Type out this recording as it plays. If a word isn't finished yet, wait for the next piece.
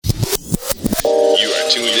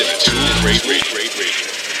tuned in to Tool Crate Radio.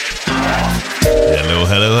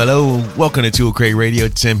 Hello. Welcome to Tool Crate Radio.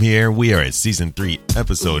 Tim here. We are at Season 3,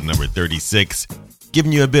 Episode number 36.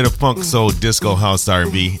 Giving you a bit of funk, soul, disco, house,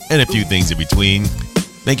 R&B, and a few things in between.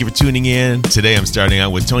 Thank you for tuning in. Today I'm starting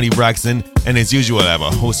out with Tony Braxton, and as usual I have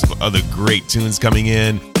a host of other great tunes coming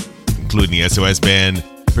in, including the SOS Band,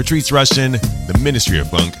 Patrice Rushen, the Ministry of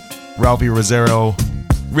Funk, Ralphie Rosero,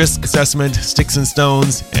 Risk Assessment, Sticks and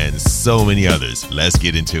Stones, and so many others. Let's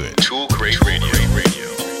get into it. Tool Crate Radio.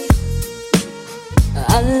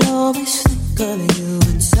 I'll always think of you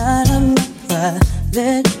inside of my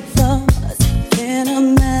private thoughts. Can't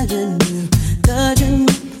imagine you touching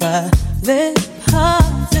my private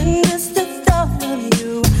heart. And just the thought of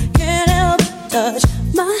you, can't help but touch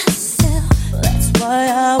myself. That's why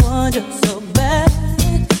I want you so bad.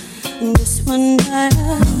 And just one night,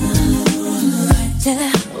 right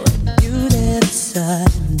there with you there beside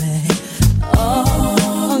me.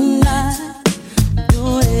 All night,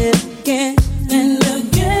 do it again. And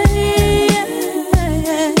again,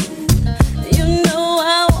 you know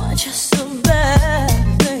I want you so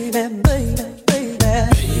bad, baby.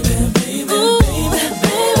 Ooh, baby,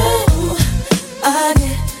 I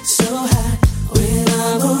get so high when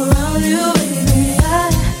I'm around you, baby. I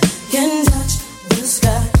can touch the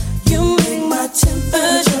sky. You make my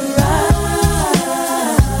temperature rise.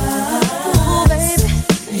 Ooh, baby,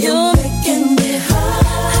 you're making me high.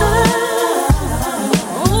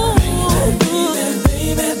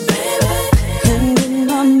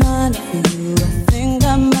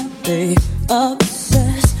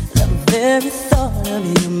 Obsessed, the very thought of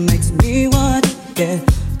you makes me want to get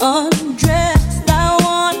undressed. I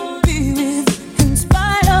want to be with you in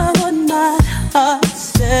spite of what my heart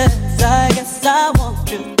says. I guess I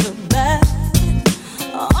want you so bad.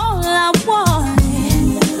 All I want is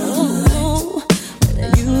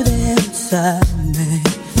you there inside me.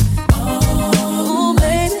 Oh,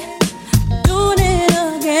 baby, doing it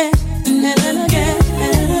again and again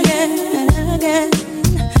and again and again.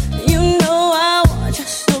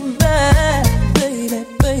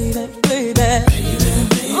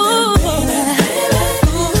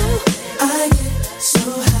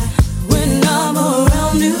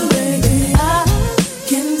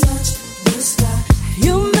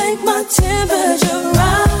 Temperature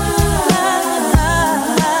rise.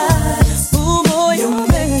 Ooh, boy, you're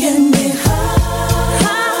making me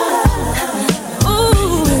high.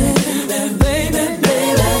 Ooh, baby,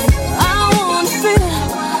 I wanna feel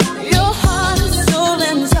your heart and soul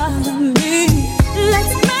inside of me.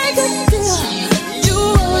 Let's make a deal. You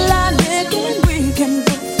and I and we can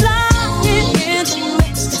go flying into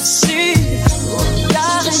ecstasy.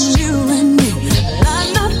 Darling, you and me, light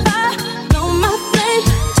my fire, blow my flame.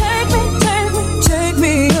 Take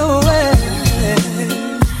me away.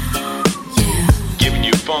 Yeah. Giving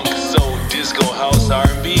you funk, soul, disco, house,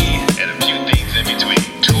 R&B, and a few things in between.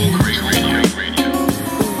 Tool Crate Radio.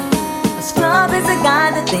 A scrub is a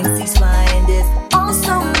guy that thinks he's fly and is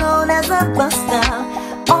also known as a buster.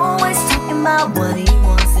 Always talking about what he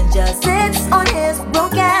wants and just sits on his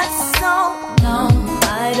broke ass. So, no,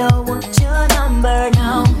 I don't want your number,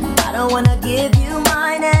 no. I don't wanna give you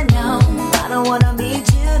mine, and no, I don't wanna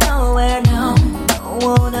meet you nowhere, no.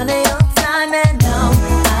 Want none of your time, and no,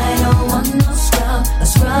 I don't want no scrub. A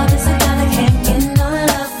scrub is a guy that can't get no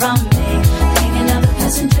love from me. Hanging on the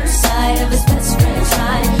passenger side of his best friend's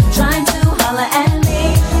ride, trying to holler at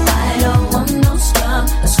me. I don't want no scrub.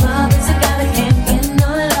 A scrub is a guy that can't get no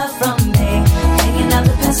love from me. Hanging on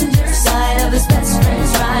the passenger side of his best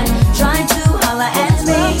friend's ride, trying to holler at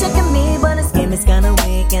me. He's checking me, but his game is kinda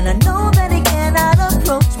weak, and I know that he cannot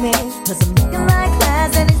approach me, 'cause I'm looking like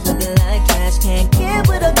class and he's looking like trash. Can't get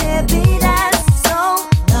with a deadbeat ass. So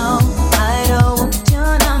no, I don't want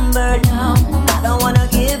your number, no. I don't wanna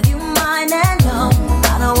give you mine, and no,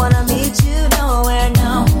 I don't wanna meet you nowhere,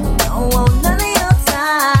 no. Don't want none of your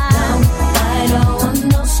time. No, I don't want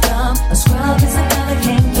no scrub. A scrub is a guy that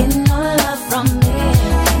can't get no love from me.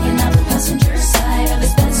 Hanging out the passenger side of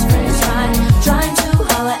his best friend's ride, trying to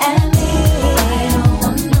holler at me. I don't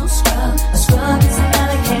want no scrub. A scrub is a guy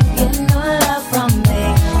that can't get no love from me.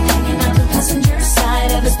 Hanging out the passenger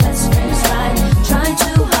side of his best friend's ride, trying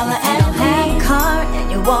to holler at me. Have a car and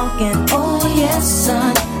you're walking, oh yes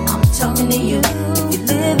son, I'm talking to you. If you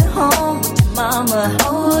live at home with your mama,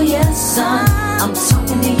 oh yes son, I'm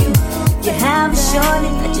talking to you. If you have a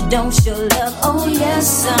shorty that you don't show love, oh yes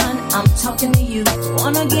son, I'm talking to you.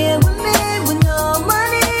 Wanna get with me with no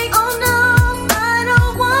money? Oh no, I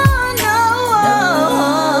don't want no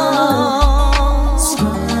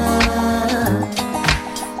scrub.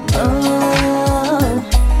 Oh.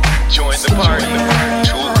 Join the party.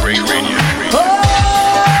 Tool Crate Radio.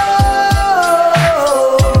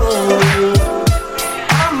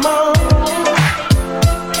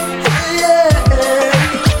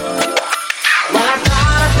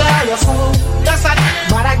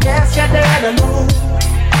 you know,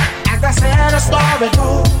 as I said, a story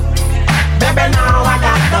goes. Baby, now I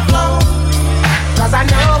got the flow, 'cause I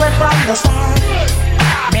know it from the start.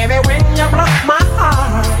 Baby, when you broke my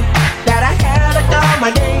heart, that I had to come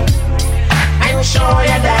again and show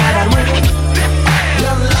you that I win.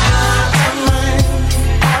 You lied to me.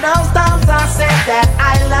 All those times I said that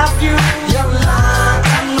I love you. You lied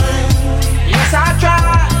to me. Yes, I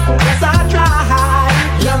tried. Yes, I tried.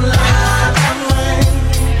 You lied to me.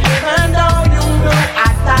 Even though you knew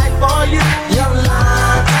I'd die for you. You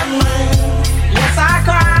lied to me. Yes, I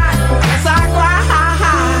cried. Yes, I cried.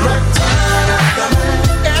 Return after me.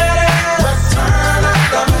 Return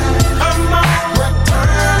after me. Come on.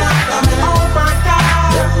 Return after me. Oh my God.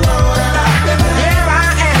 You know that I've been here. I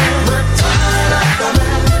am. Return after me.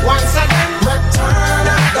 Once again. Return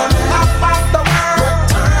after me. Up off the world.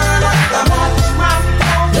 Return after me. My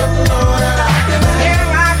phone. You know that I've been here.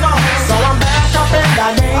 I go. So I'm back up in the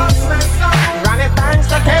game. Running thanks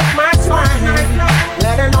to take my swing.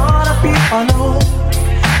 Letting all the people know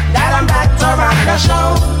that I'm back to run the show.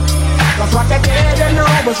 'Cause what you did, you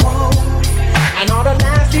know was wrong. And all the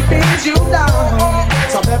nasty things you done.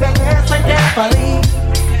 So baby, listen carefully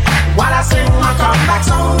while I sing my comeback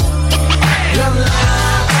song. You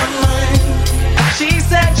lied to me. She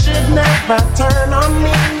said she'd never turn on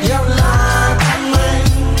me. You lied to me.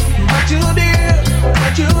 But you did.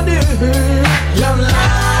 But you did. You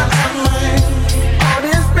lied to me. All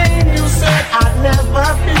this pain you said I'd never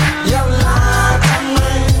feel. You lied to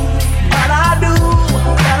me. But I do.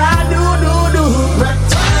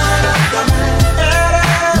 Return after me.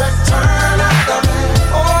 Return after me.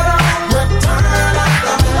 Hold on. Return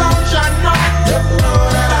after me. Don't you know? You know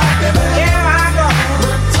that I've been here. I go.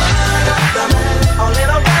 Return after me. A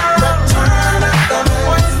little girl. Return after me.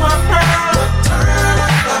 What's my pearl? Return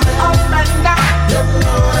after me. Up and down. You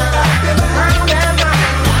know that I've been right there.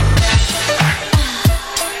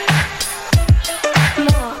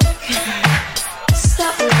 Mark,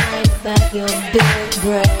 stop lying about your big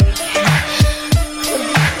break.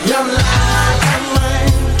 You lied to me.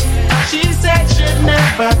 She said she'd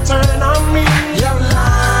never turn on me. You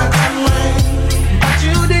lied to me. But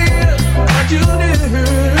you did. But you did.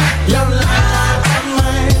 You lied to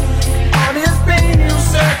me. All this pain you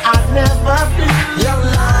said I'd never feel. You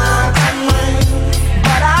lied to me.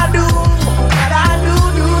 But I do.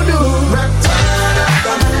 Return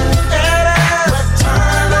after me.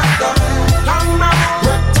 Return after me. Come on.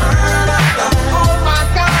 Return after me. Oh my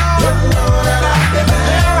God. You know that I've been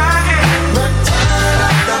here. I am. Return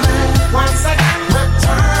after me. Once again.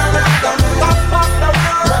 Return after me. Top of the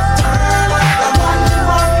world. Return after me.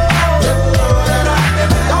 You know that I've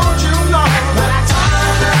been here. Don't you know that I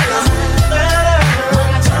turn after me?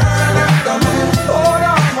 Return after me. Hold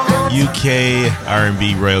on. UK R&B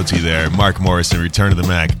royalty there. Mark Morrison, Return to the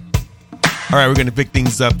Mac. All right, we're going to pick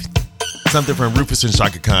things up. Something from Rufus and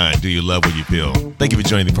Shaka Khan. Do you love what you feel? Thank you for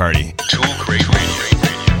joining the party. Tool Crate Radio.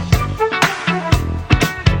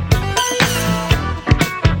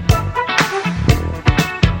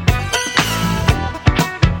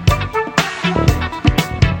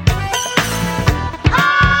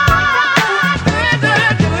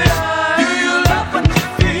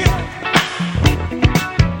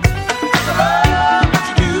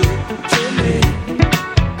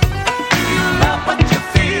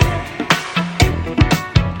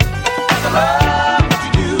 Love what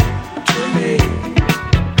you do to me.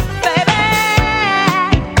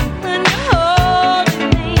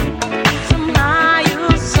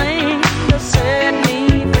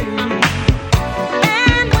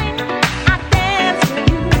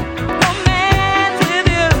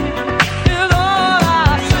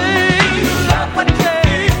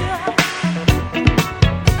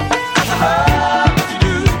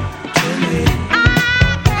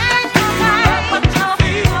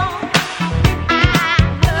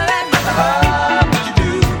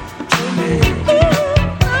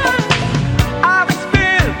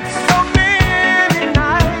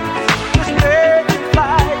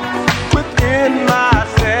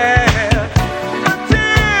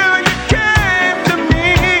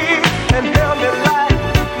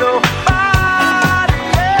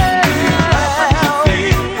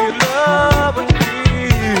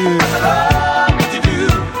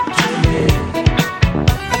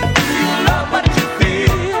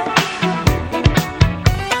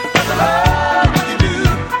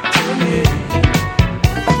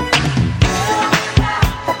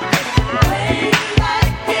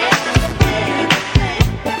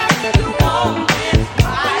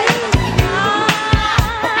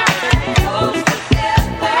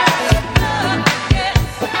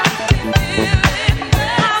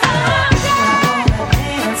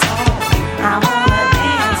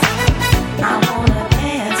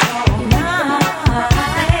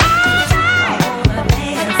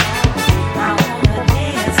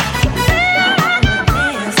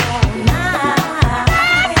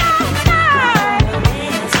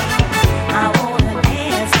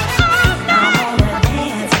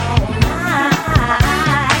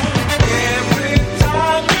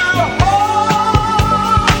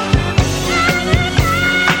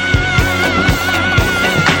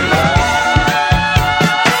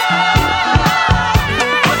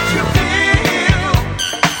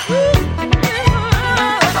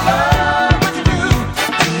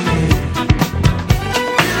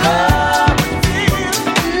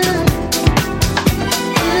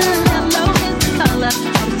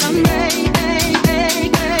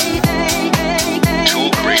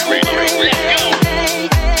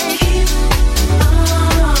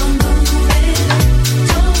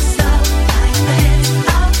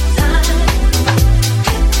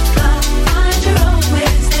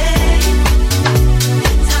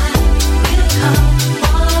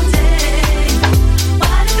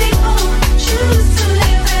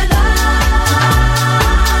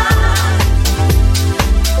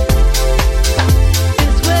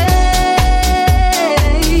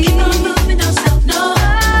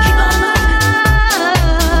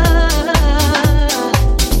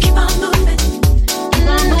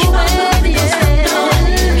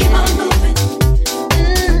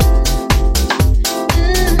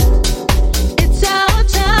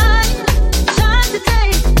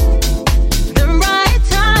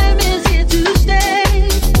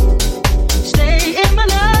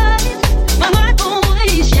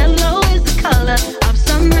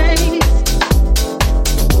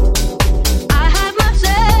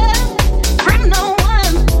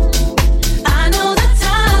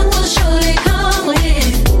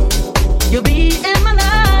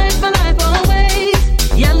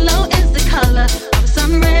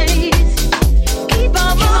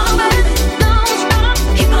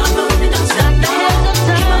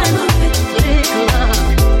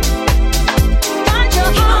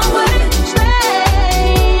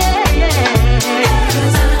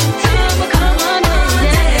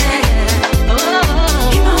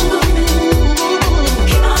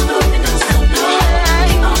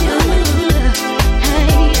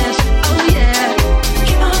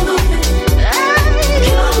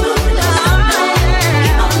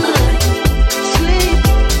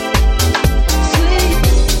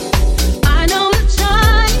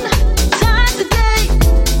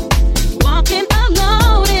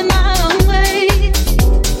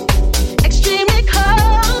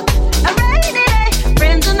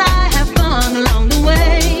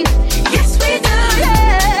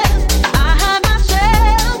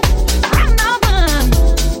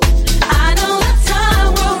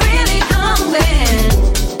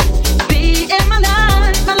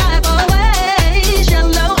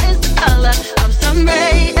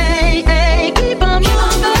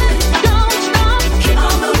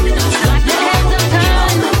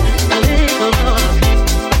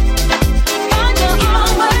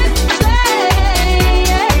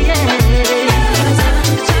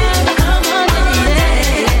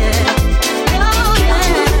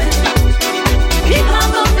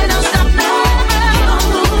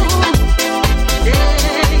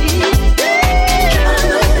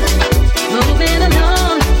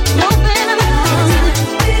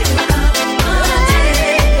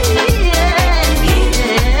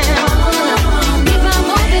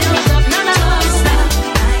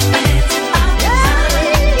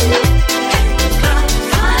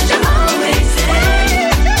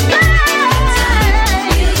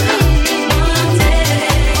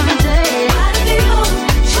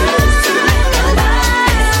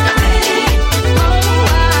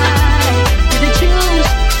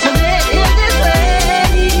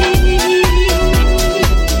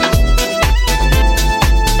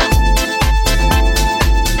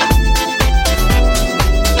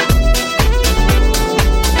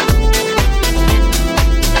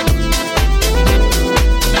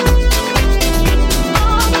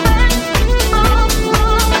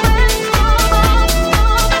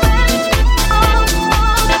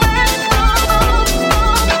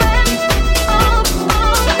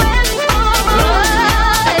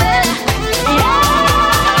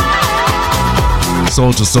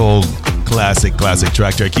 Soul to Soul, classic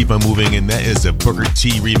track to keep on moving, and that is a Booker T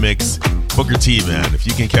remix. Booker T, man, if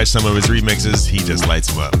you can catch some of his remixes, he just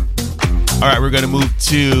lights them up. All right, we're going to move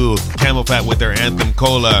to Camel Fat with their anthem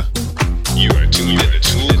Cola. You are tuned in to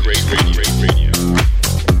Tool Crate Radio.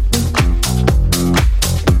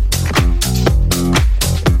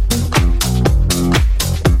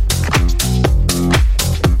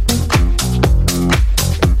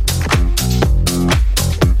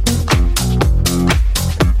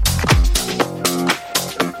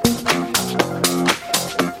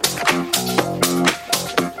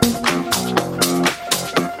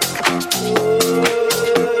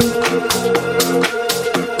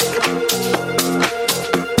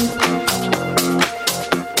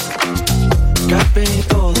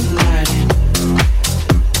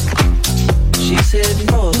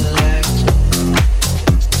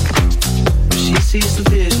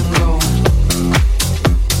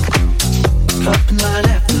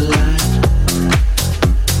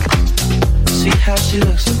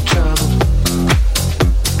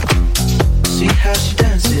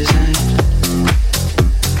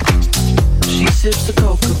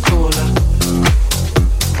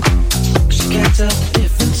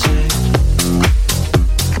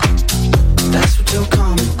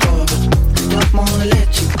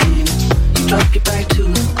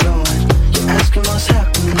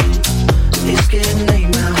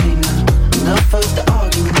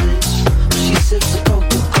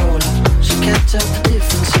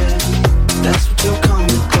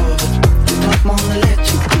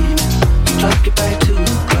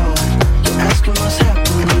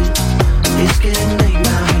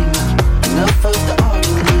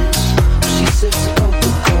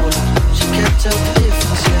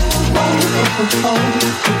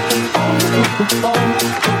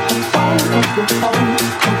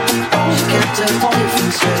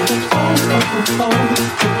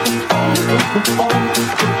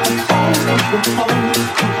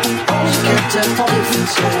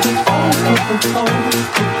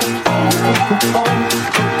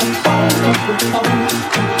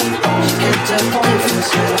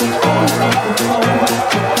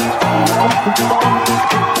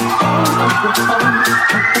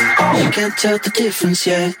 Can't tell the difference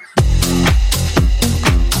yet.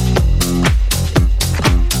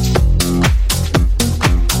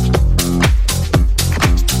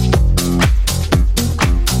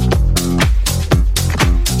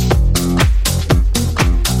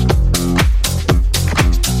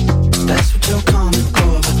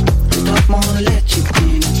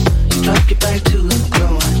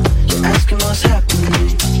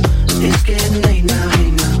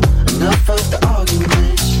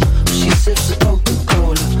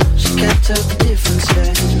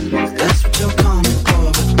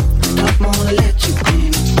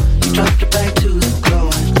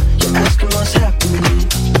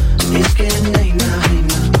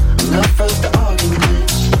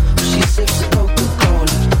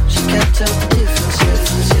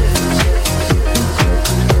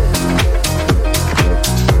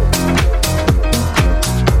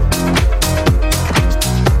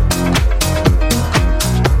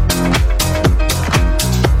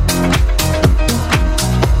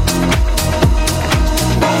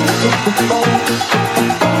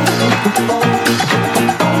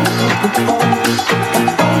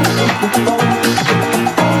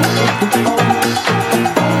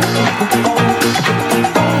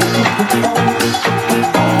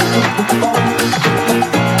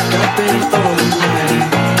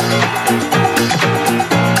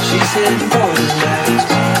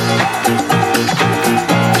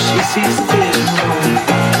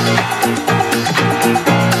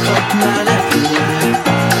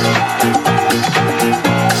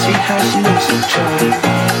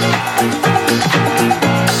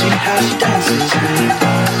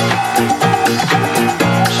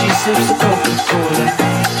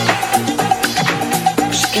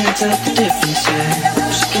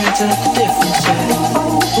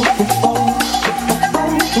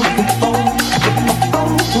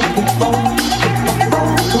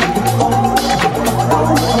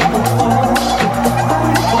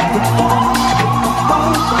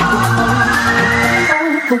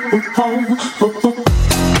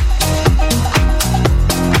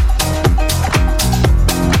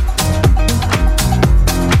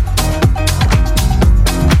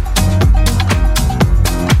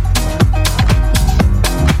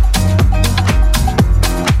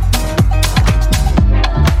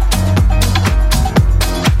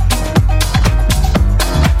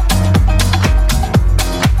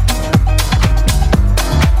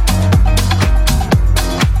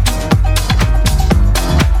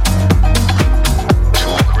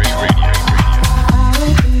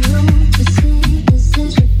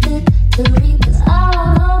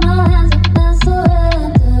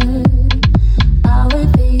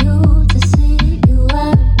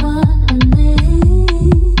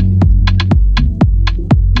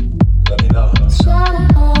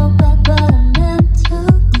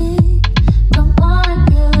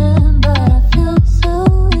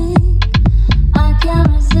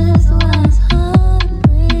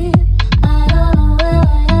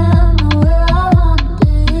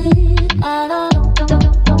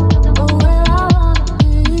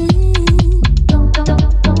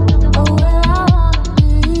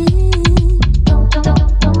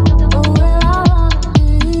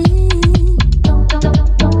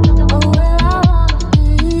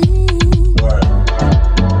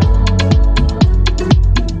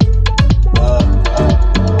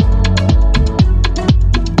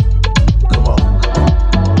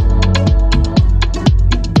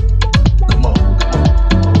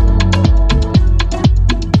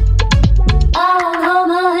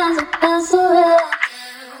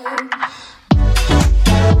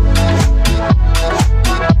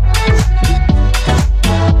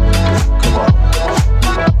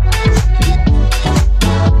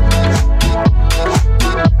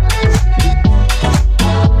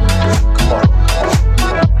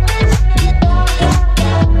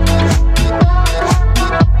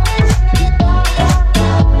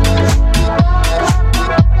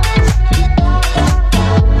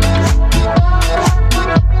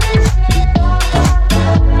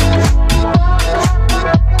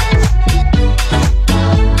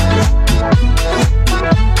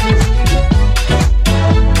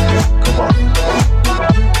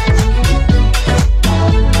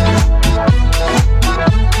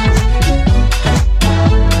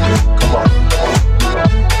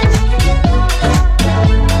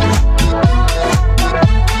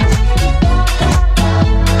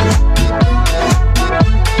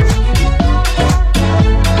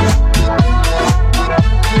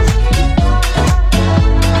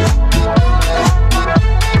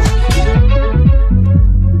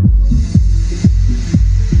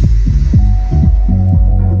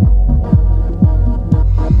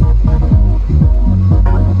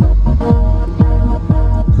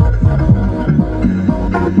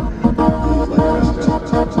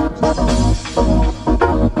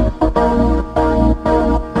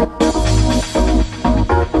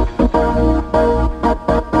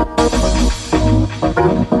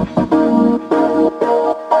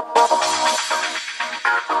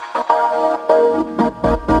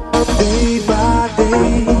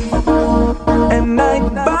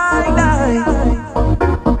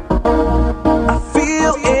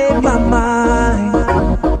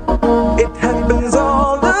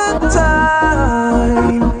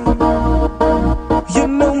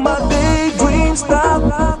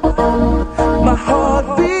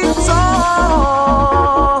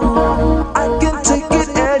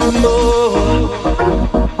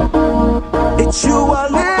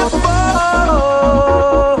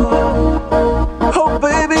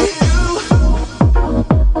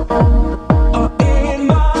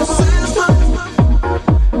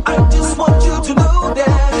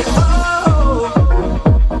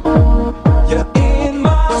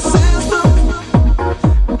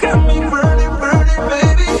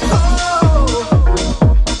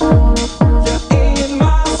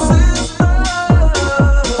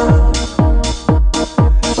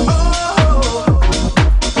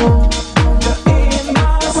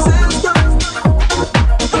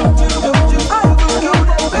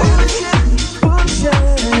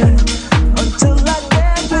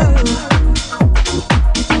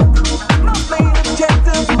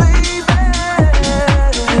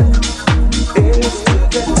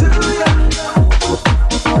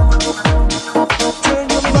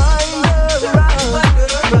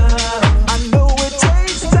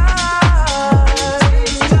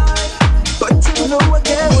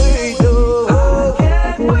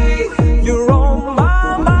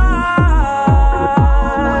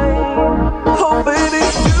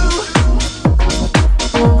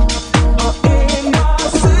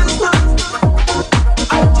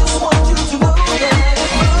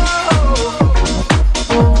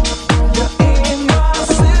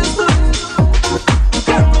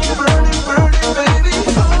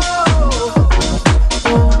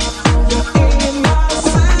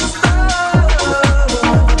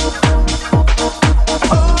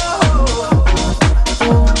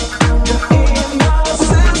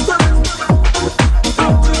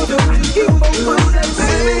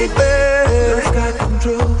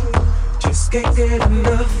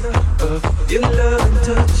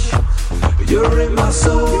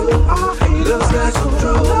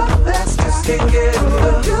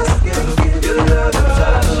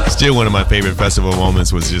 Still one of my favorite festival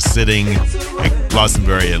moments was just sitting at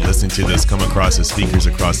Glastonbury and listening to this come across the speakers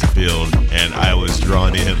across the field, and I was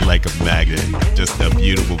drawn in like a magnet. Just a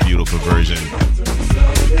beautiful, beautiful version.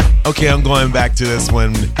 Okay, I'm going back to this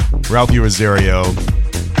one. Ralphie Rosario.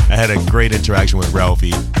 I had a great interaction with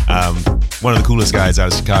Ralphie. One of the coolest guys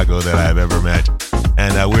out of Chicago that I've ever met.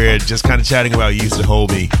 And we were just kind of chatting about You Used to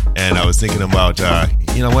Hold Me. And I was thinking about,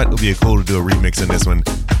 you know what, it would be cool to do a remix in this one.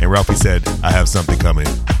 And Ralphie said, I have something coming.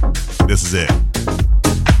 This is it.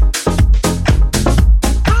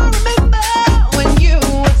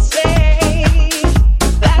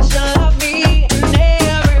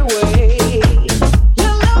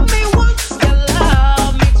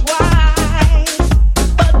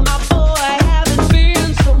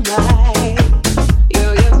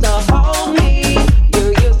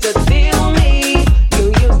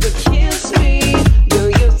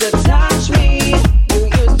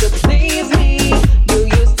 Please me, you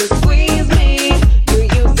used to squeeze me.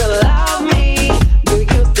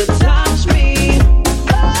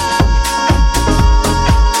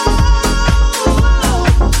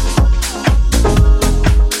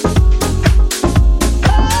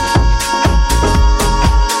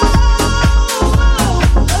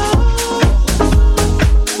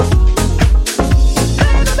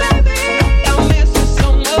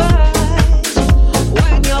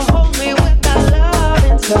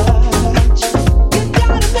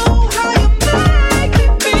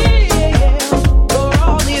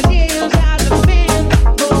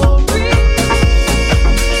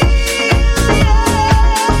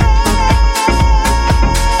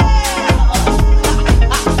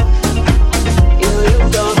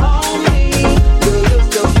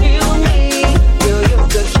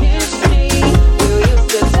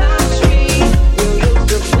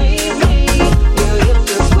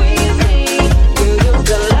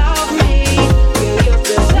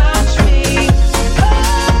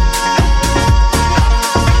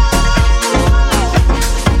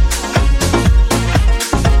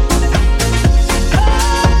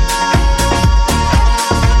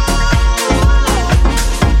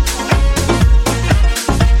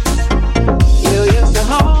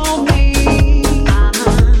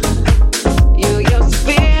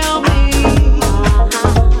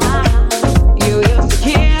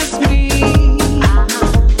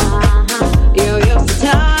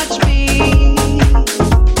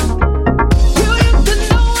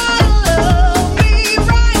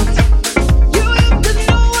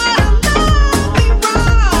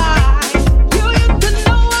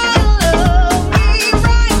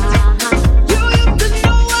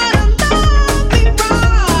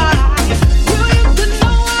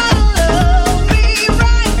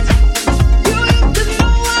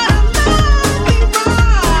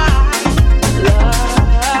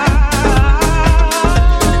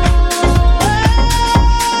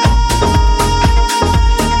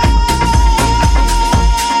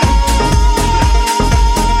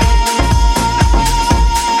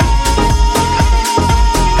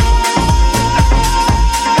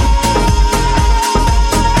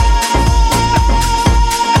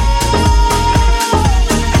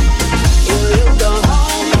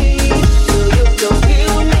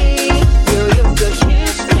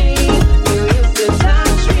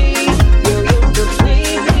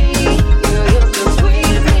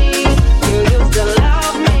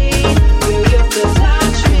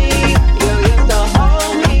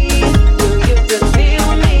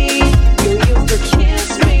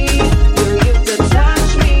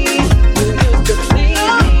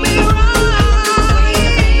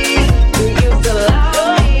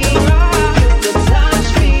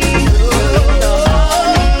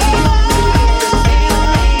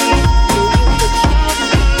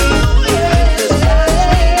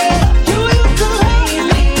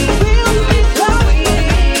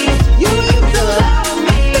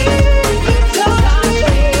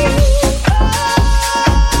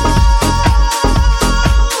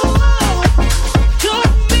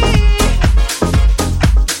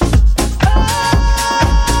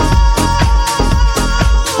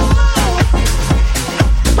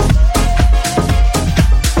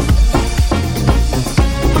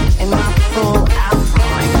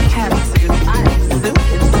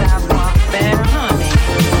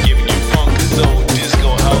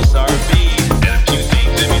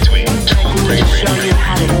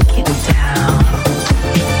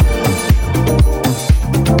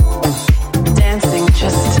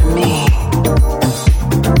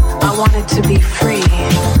 to be free.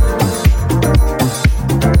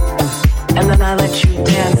 And then I let you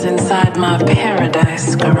dance inside my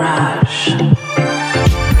paradise garage.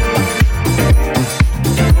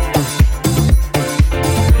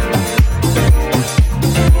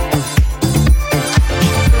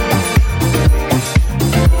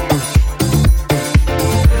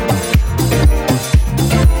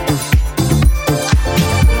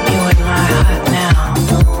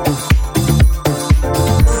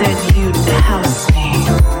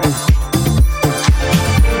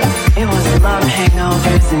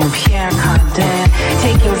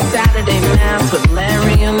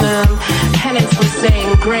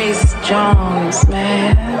 Jones,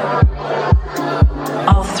 man.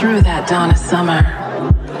 All through that dawn of summer.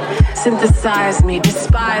 Synthesize me,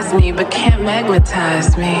 despise me, but can't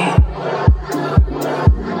magnetize me.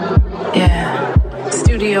 Yeah.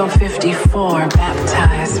 Studio 54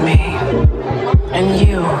 baptized me. And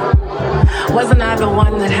you. Wasn't I the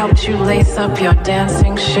one that helped you lace up your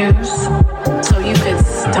dancing shoes? So you could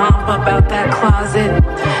stomp up out that closet?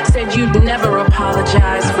 Said you'd never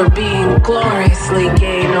apologize for being gloriously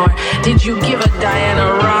gay, nor did you give a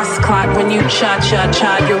Diana Ross clock when you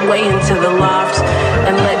cha-cha-cha'd your way into the loft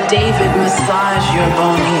and let David massage your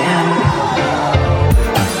bony end?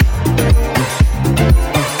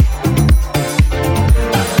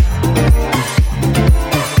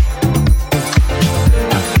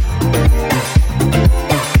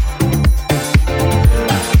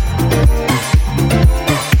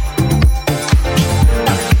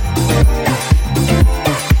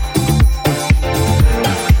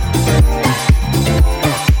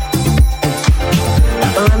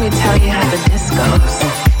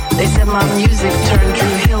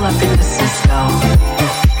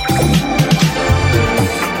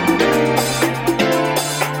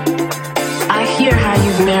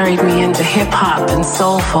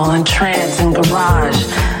 Soulful and trance and garage.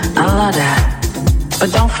 I love that.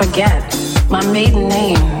 But don't forget, my maiden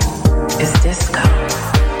name is Disco.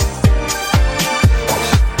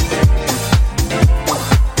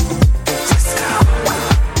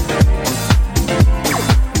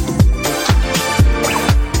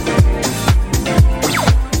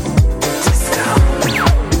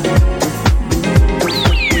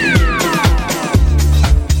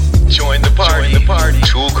 Join the party.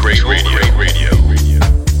 Tool Crate Radio.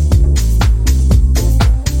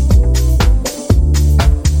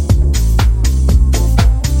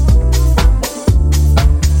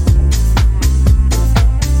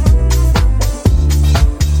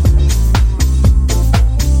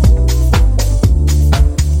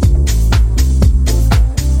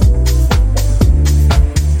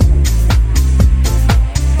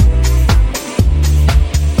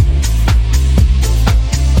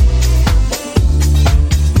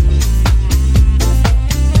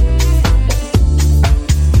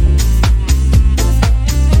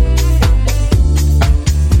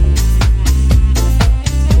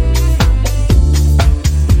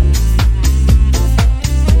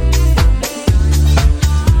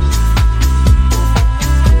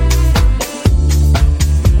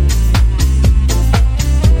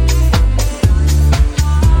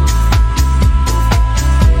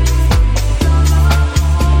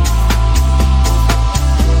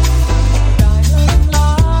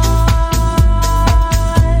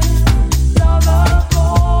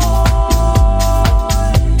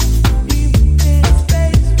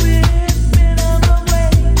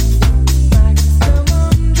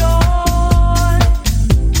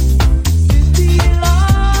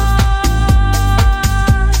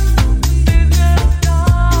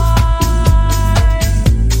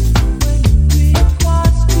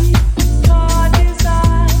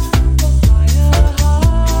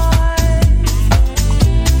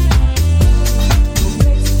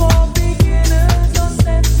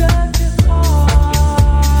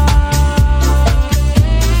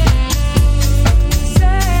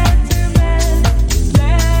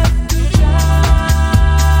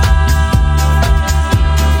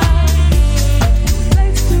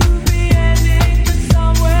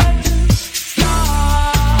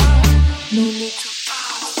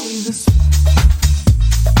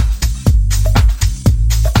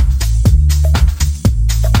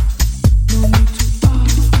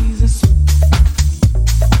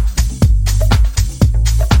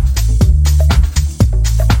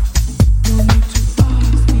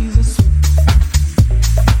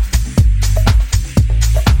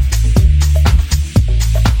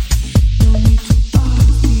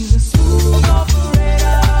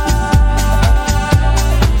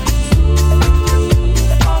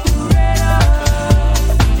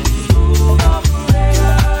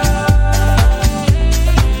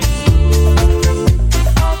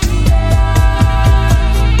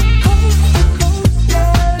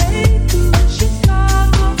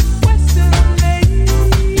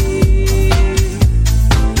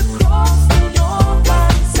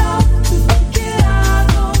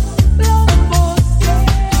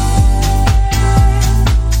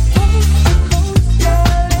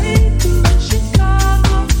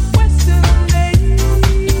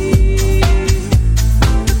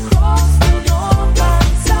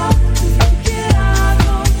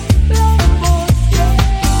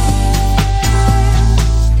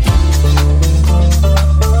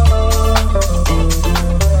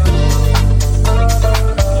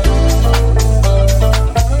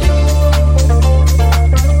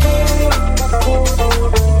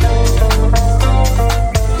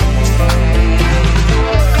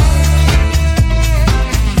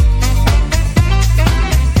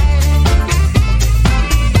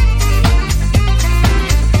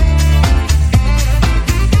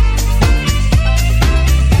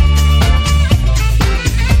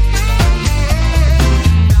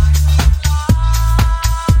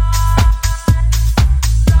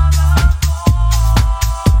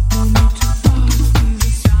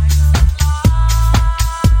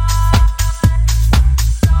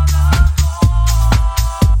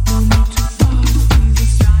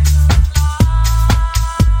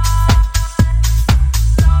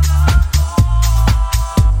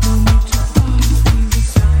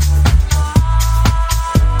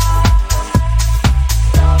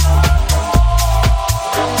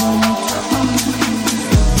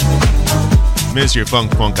 Mr.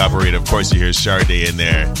 Funk operator. Of course, you hear Sade in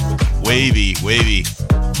there. Wavy, wavy.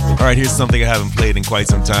 All right, here's something I haven't played in quite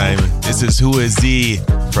some time. This is Who Is He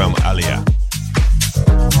from Alia.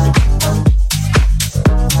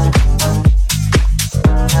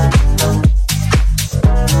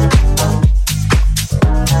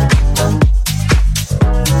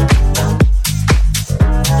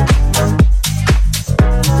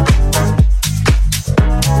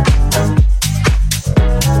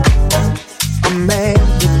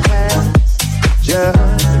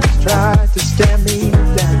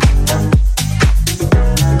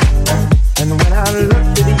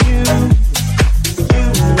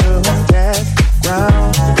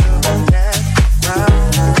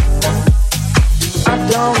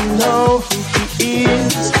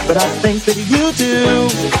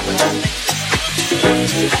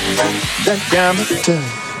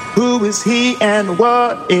 Who is he and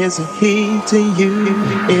what is he to you?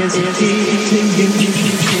 Is he to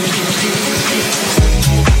you?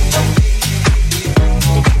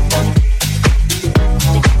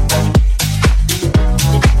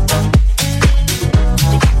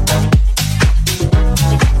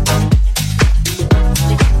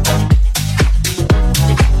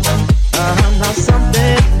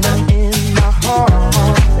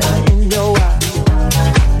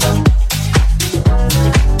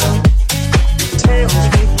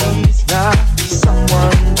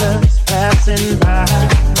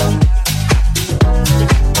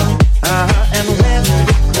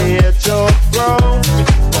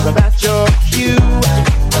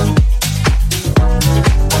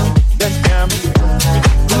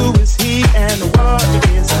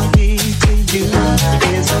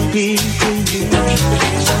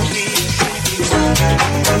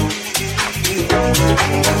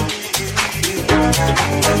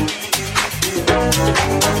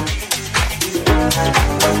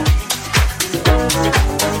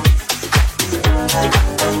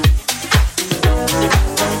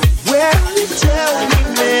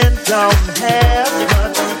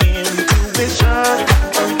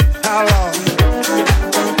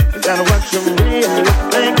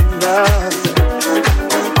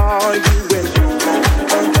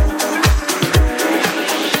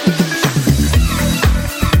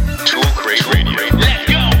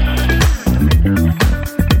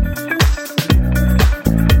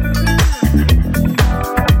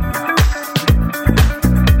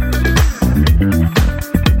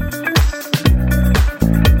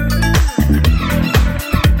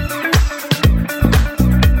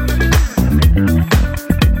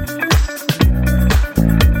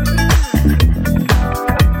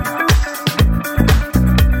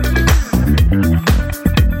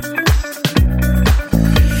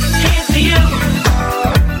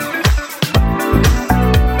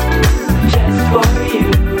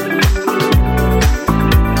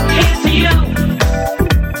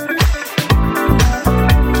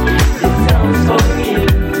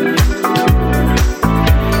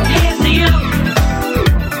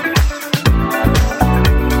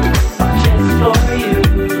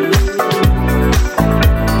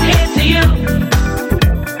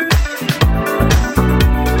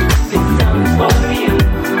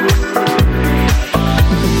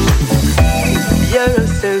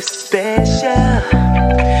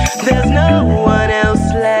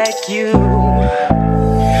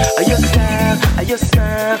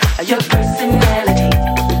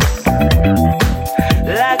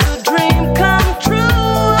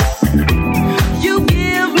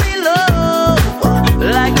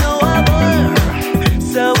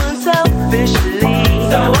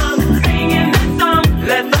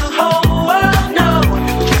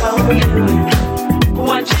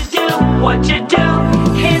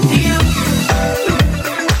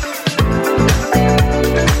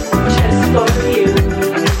 Just for you.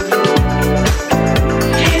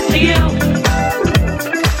 Here's to you.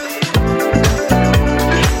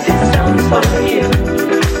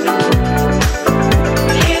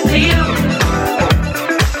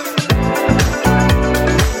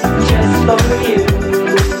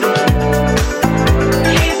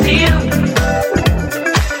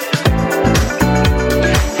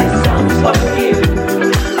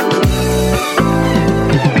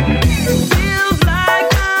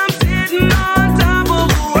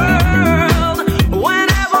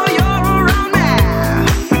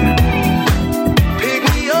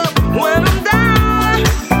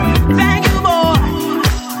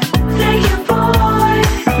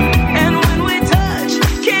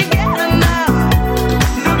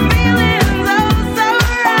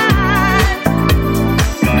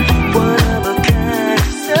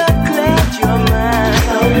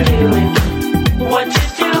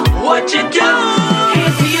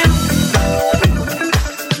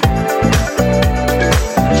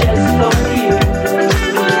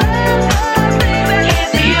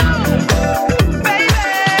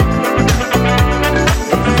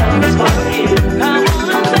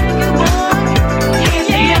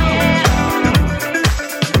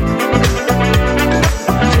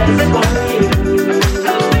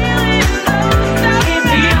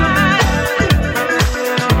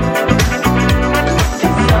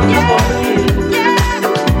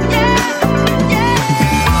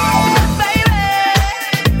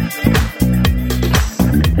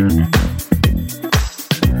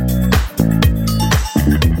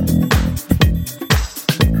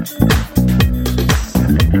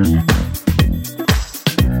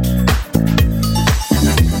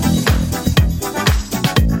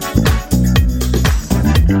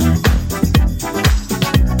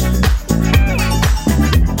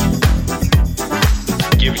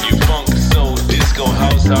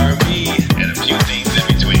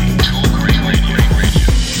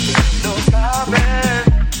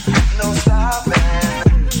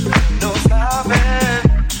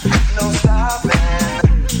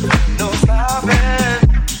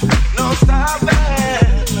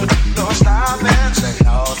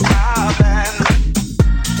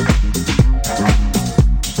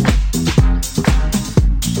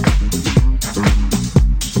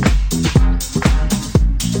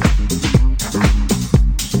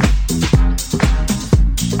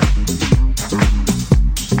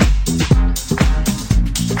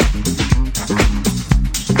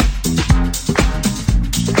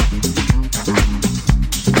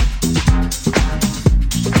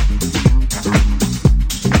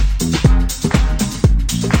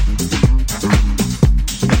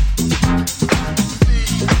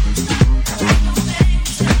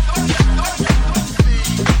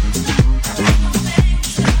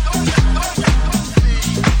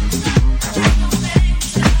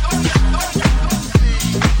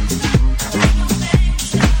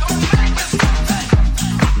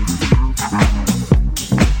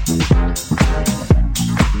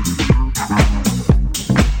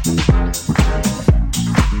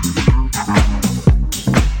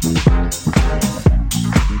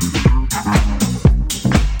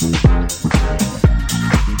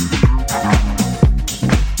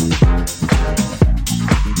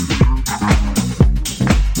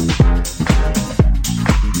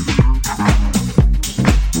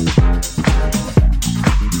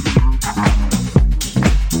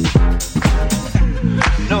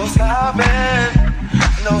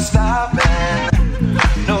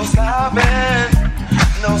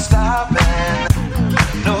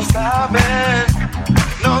 stopping,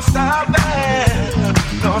 no stopping,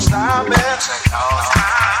 no stopping.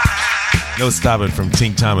 No Stopping from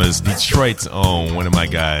Tink Thomas, Detroit's own, one of my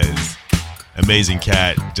guys. Amazing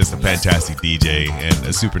cat, just a fantastic DJ, and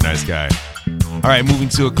a super nice guy. All right, moving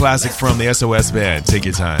to a classic from the SOS Band, Take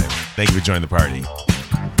Your Time. Thank you for joining the party.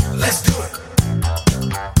 Let's do it.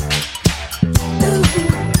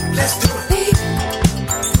 Let's do it.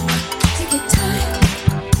 Take your time.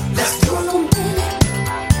 Let's do it.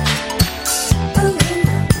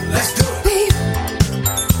 Let's do it.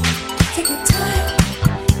 Take your time.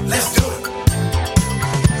 Let's do it.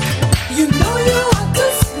 You know you ought to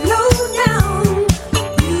slow down.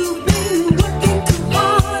 You've been working too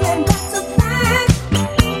hard and that's a fact.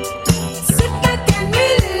 Sit back and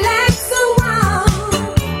relax a while.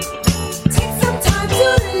 Take some time to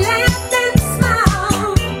laugh and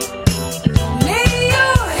smile. Lay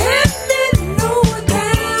your head and lower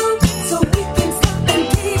down so we can stop and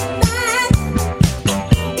kick back.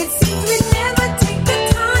 It seems we never take the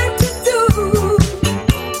time to do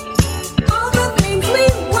all the things we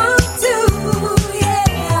want to,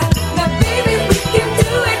 yeah. Now baby, we can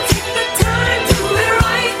do it. Take the time, do it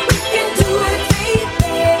right. We can do it,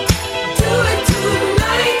 baby. Do it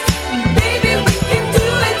tonight. Baby, we can do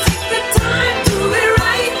it. Take the time, do it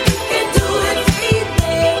right. We can do it,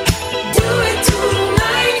 baby. Do it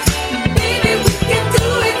tonight. Baby, we can do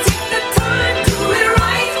it. Take the time, do it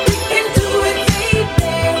right. We can do it,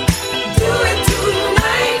 baby. Do it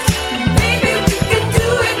tonight. Baby, we can do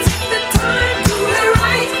it. Take the time, do it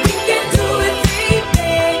right. We can do it,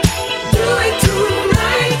 baby. Do it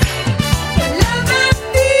tonight. The love I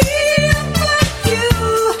feel for you,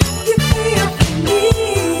 you feel for me.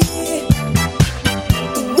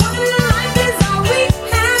 One life is all we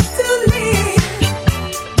have to live.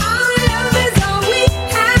 Our love is all we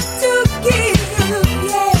have to give,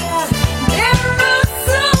 yeah. There are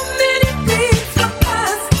so many things for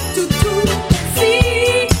us to do and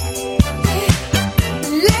see.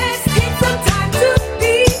 Let's take some time to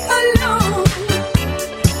be alone.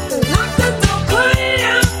 Lock the door, put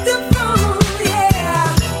out the phone, yeah.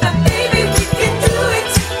 Now baby, we can do it.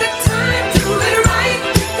 Take the time, do it right.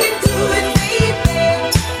 We can do it, baby.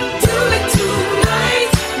 Do it tonight.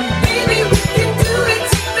 Baby, we can do it.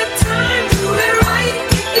 Take the time, do it right.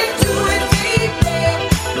 We can do it, baby.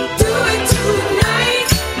 Do it tonight.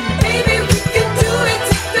 Baby, we can do it.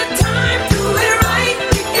 Take the time, do it right.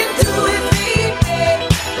 We can do it, baby.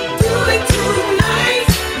 Do it tonight.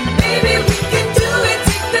 Baby, we can do it.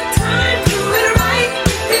 Take the time, do it right.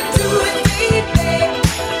 We can do it, baby.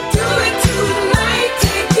 Do it tonight.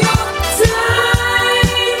 Take your time.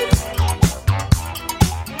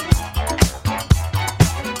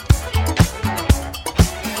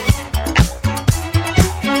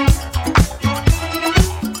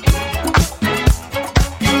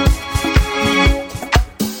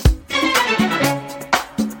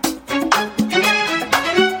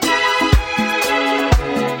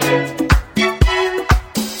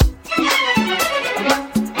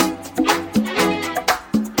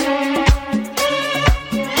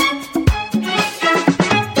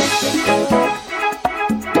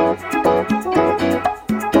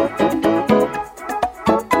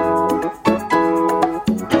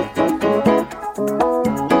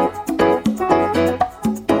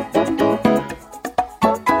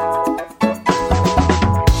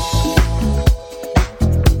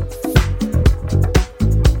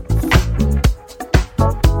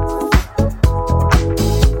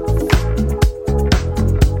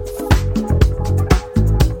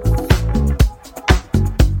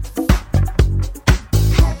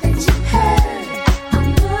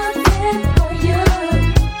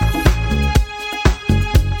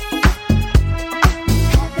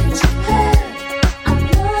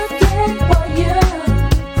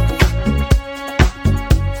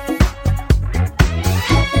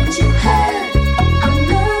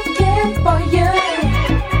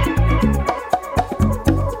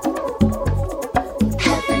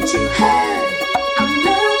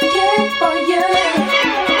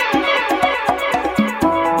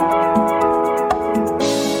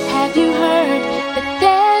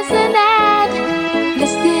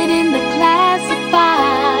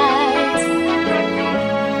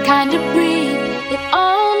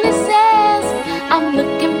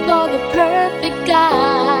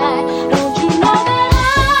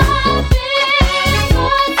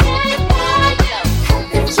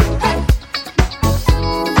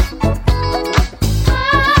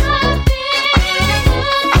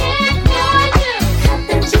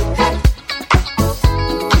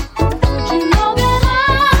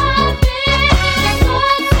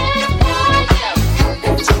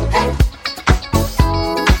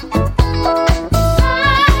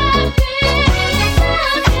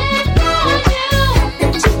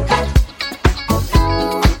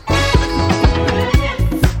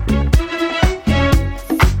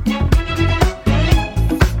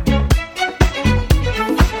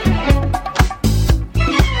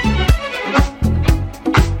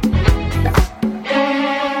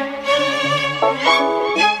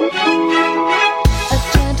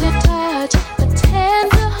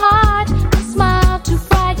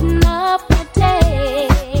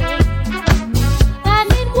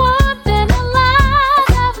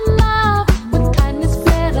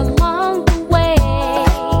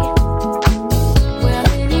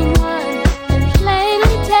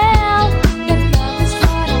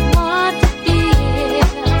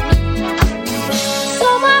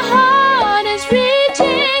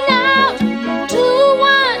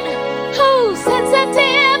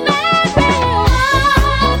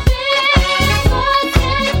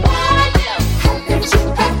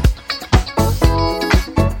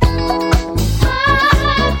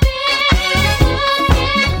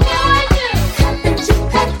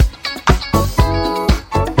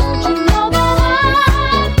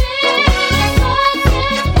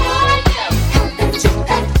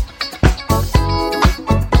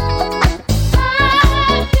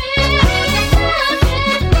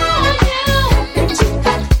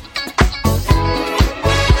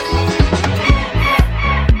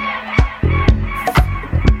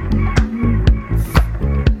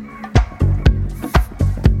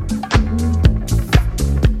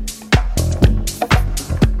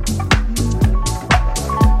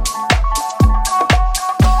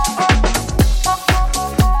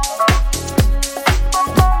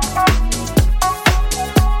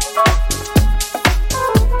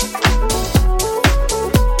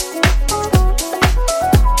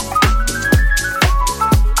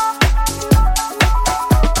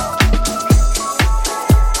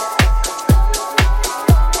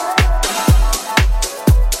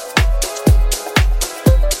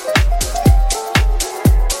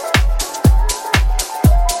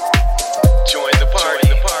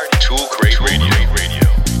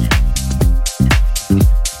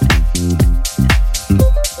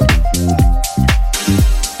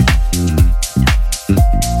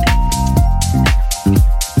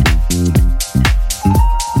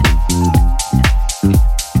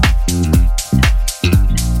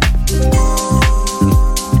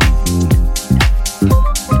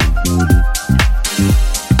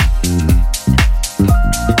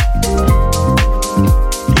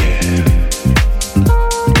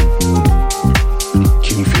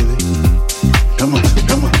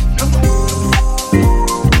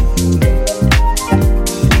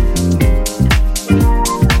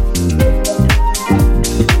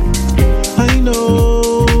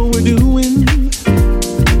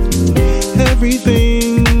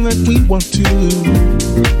 everything that we want to.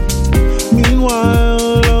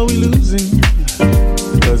 Meanwhile, are we losing?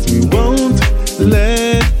 'Cause we won't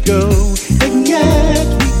let go. And yet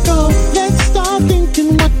we go. Let's start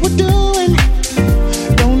thinking what we're doing.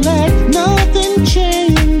 Don't let nothing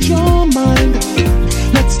change your mind.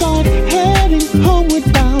 Let's start heading homeward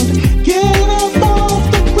bound. Get up off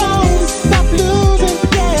the ground. Stop losing,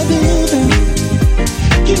 yeah, losing.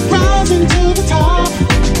 Keep rising to the top.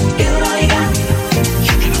 Give it all you got.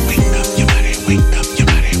 You gotta wake up your body, wake up your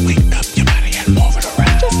body, wake up your body and move it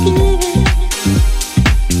around. Just give it.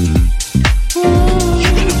 You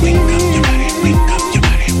gotta wake up your body, wake up your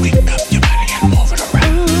body, wake up your body and move it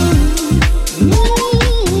around.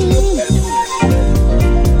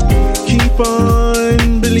 Keep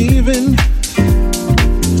on believing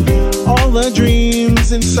all the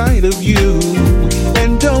dreams inside of you,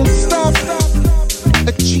 and don't stop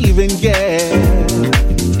achieving, yeah.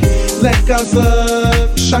 Let God's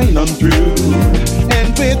love shine on through, and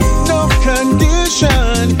with no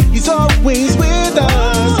condition, He's always with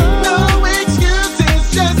us. No excuses,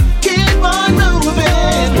 just keep on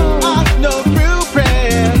moving. I know through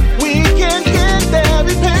prayer we can get there.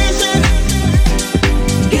 Be patient.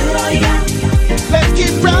 Give it all you got. Let's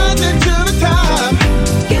keep rising to the top,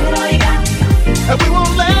 Give it all you got. and we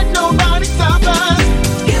won't let nobody stop us.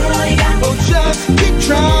 Give it all you got. Oh, just keep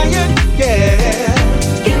trying, yeah.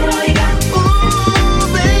 Give it all you got. Ooh,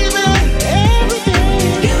 baby,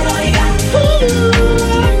 everything. Give it all you got.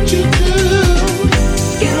 Ooh, what you do.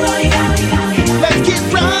 Give it all you got. Let's keep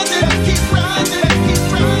rising, keep rising, keep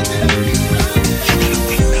rising, keep rising. You gotta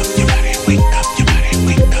wake up your body, wake up your body,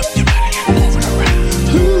 wake up your body and move it around.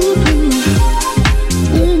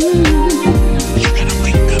 You gotta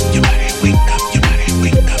wake up your body, wake up your body,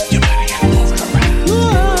 wake up your body and move it around.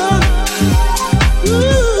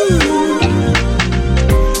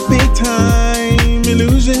 Big time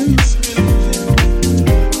illusions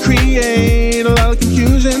create a lot of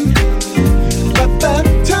confusion, but the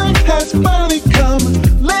time has finally come.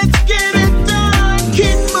 Let's get it done.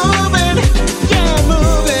 Keep moving, yeah,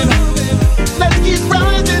 moving. Let's keep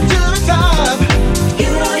rising to the top,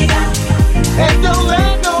 Give it all you got. and don't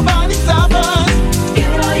let nobody stop us.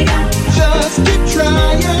 Give it all you got. Just keep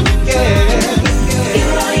trying, yeah. Give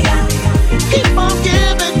it all you got. Keep on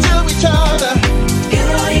giving to each other. Give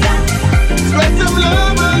it all you got. Spread some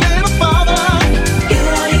love a little farther. Give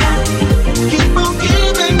it all you got. Keep on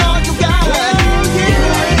giving all you got.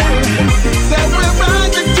 Said we're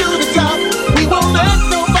rising to the top. We won't let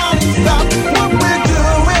nobody stop what we're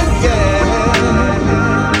doing, yeah.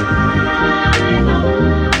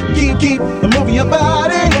 Keep moving your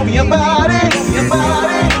body, moving your body, moving your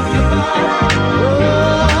body. Oh,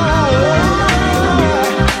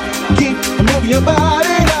 keep moving your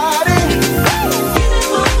body, body.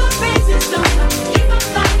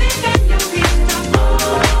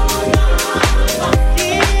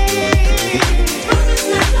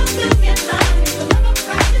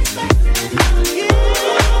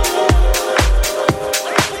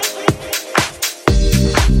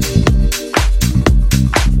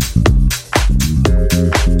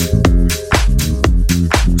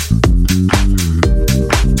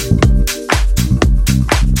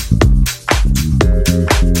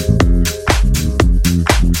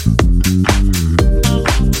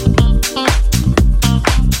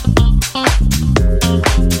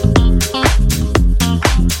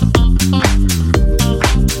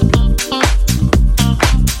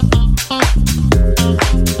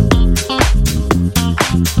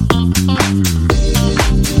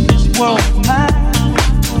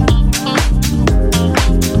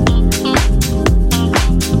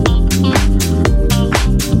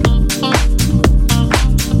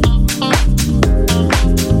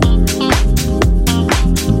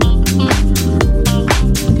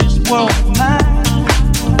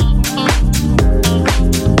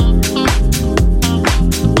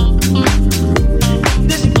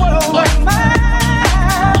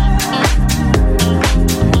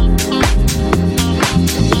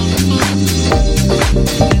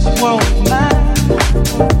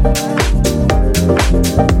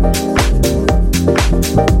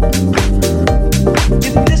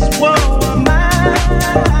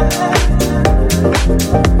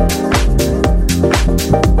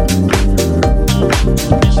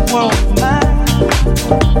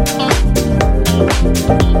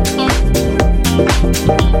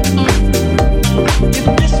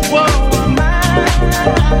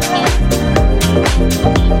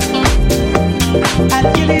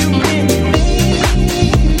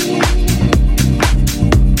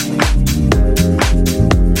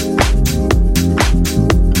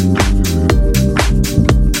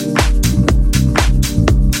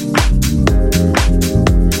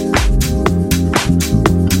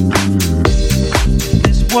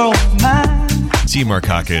 Key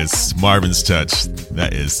Markakis, Marvin's Touch.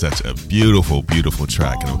 That is such a beautiful, beautiful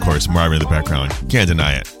track. And of course, Marvin in the background. Can't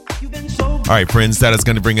deny it. All right, friends, that is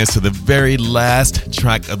going to bring us to the very last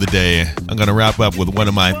track of the day. I'm going to wrap up with one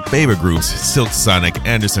of my favorite groups, Silk Sonic,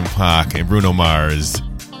 Anderson .Paak, and Bruno Mars,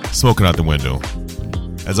 Smoking Out the Window.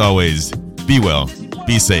 As always, be well,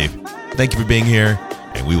 be safe. Thank you for being here,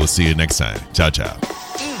 and we will see you next time. Ciao, ciao.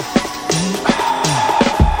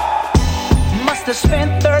 Must have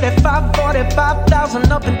spent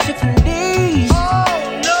 45,000 up in Tiffany's.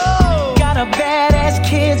 Oh no! Got a badass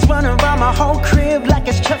kids running around my whole crib like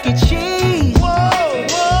it's Chuck E. Cheese. Whoa,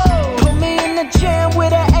 whoa! Put me in the jam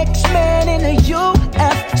with an X-Man in the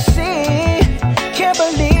UFC. Can't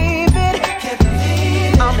believe it.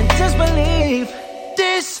 I'm in disbelief.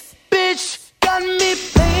 This bitch got me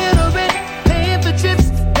paying her rent, paying for trips,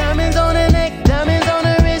 diamonds on her neck, diamonds on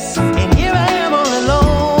her wrist, and here I am all alone.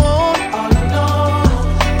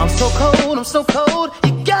 I'm so cold, I'm so cold.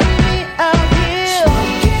 You got me out here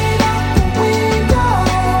smoking out the window,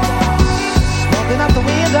 smoking out the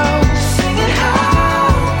window, singing how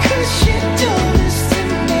could she do this to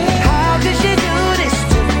me? How could she do this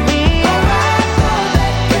to me? Oh, I thought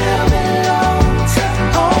that girl belonged to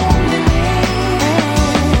only me,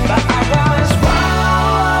 but I was wrong.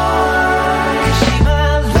 'Cause she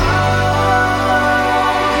belonged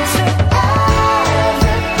to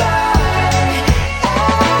everybody.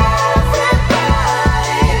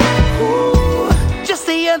 Ooh. Just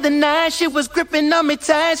the other night, she was gripping on me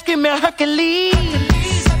tight, screaming Hercules.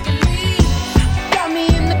 Got me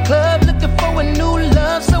in the club looking for a new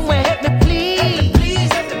love, someone help me please.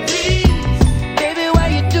 Baby, why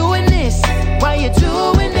you doing this? Why you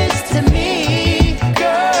doing this to me,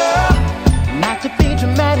 girl? Not to be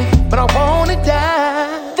dramatic, but I wanna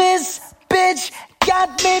die. This bitch got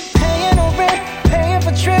me paying her rent, paying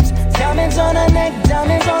for trips, diamonds on her neck,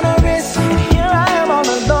 diamonds on her wrist. Here I am all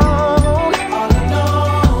alone, all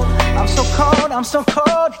alone. I'm so cold, I'm so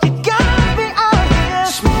cold. You got me out here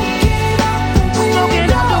smoking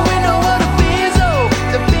out the window of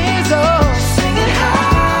the Benzo, singing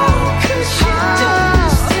how could she do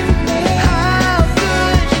this to me? How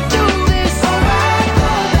could you do this? Oh, I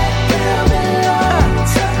thought that girl belonged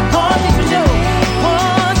to one thing for sure,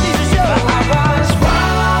 one thing for sure. I was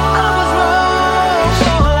wrong.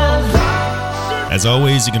 As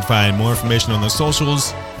always, you can find more information on the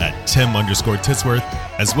socials at Tim_Titsworth,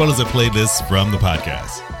 as well as a playlist from the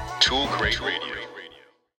podcast. Tool Crate Radio.